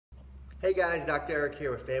Hey guys, Dr. Eric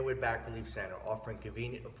here with Fanwood Back Relief Center, offering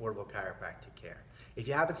convenient, affordable chiropractic care. If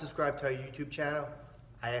you haven't subscribed to our YouTube channel,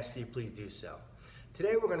 I ask you please do so.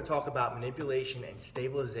 Today we're going to talk about manipulation and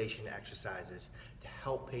stabilization exercises to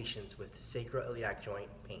help patients with sacroiliac joint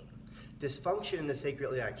pain. Dysfunction in the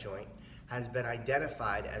sacroiliac joint has been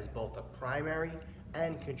identified as both a primary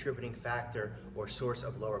and contributing factor or source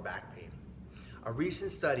of lower back pain. A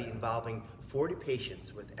recent study involving 40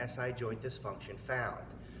 patients with SI joint dysfunction found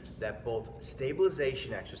that both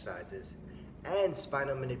stabilization exercises and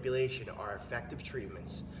spinal manipulation are effective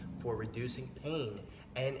treatments for reducing pain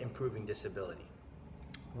and improving disability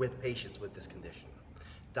with patients with this condition.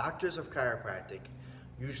 Doctors of chiropractic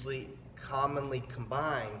usually commonly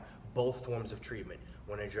combine both forms of treatment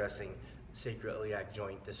when addressing sacroiliac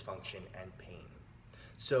joint dysfunction and pain.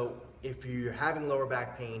 So if you're having lower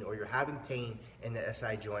back pain or you're having pain in the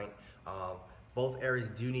SI joint, both areas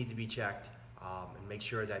do need to be checked and make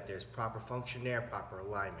sure that there's proper function there, proper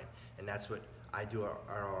alignment. And that's what I do at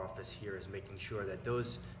our office here, is making sure that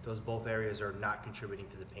those both areas are not contributing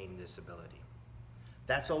to the pain and disability.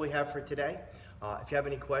 That's all we have for today. If you have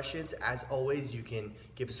any questions, as always, you can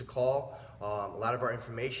give us a call. A lot of our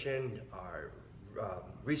information, our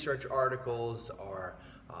research articles, our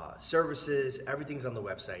services, everything's on the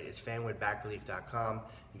website. It's fanwoodbackrelief.com.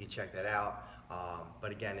 You can check that out.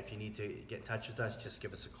 But again, if you need to get in touch with us, just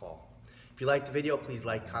give us a call. If you liked the video, please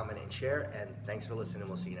like, comment, and share. And thanks for listening.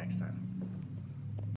 We'll see you next time.